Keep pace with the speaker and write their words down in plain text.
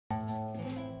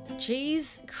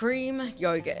Cheese, cream,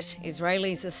 yogurt.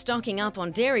 Israelis are stocking up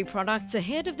on dairy products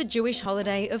ahead of the Jewish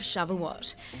holiday of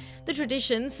Shavuot. The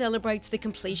tradition celebrates the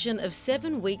completion of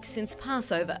 7 weeks since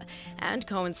Passover and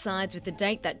coincides with the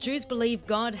date that Jews believe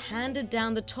God handed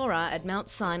down the Torah at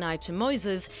Mount Sinai to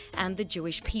Moses and the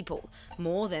Jewish people,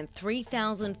 more than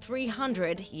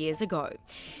 3,300 years ago.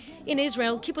 In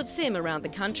Israel, kibbutzim around the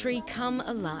country come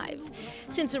alive.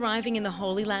 Since arriving in the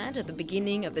Holy Land at the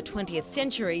beginning of the 20th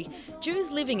century,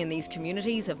 Jews living in these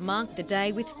communities have marked the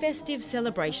day with festive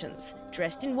celebrations,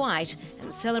 dressed in white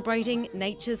and celebrating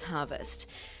nature's harvest.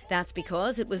 That's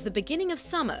because it was the beginning of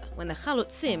summer when the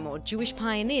chalutzim, or Jewish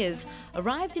pioneers,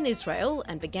 arrived in Israel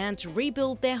and began to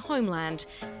rebuild their homeland.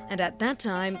 And at that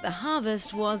time, the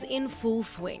harvest was in full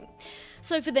swing.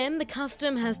 So for them, the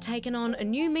custom has taken on a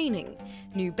new meaning.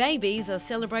 New babies are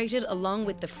celebrated along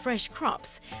with the fresh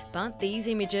crops, but these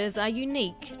images are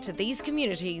unique to these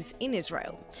communities in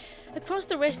Israel. Across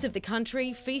the rest of the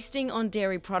country, feasting on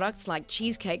dairy products like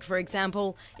cheesecake, for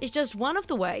example, is just one of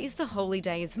the ways the holy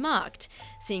day is marked,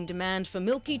 seeing demand for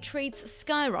milky treats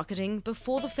skyrocketing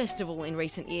before the festival in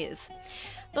recent years.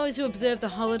 Those who observe the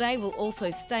holiday will also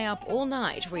stay up all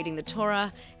night reading the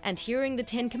Torah and hearing the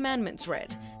 10 Commandments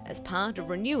read, as part of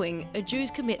renewing a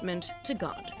Jew's commitment to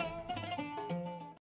God.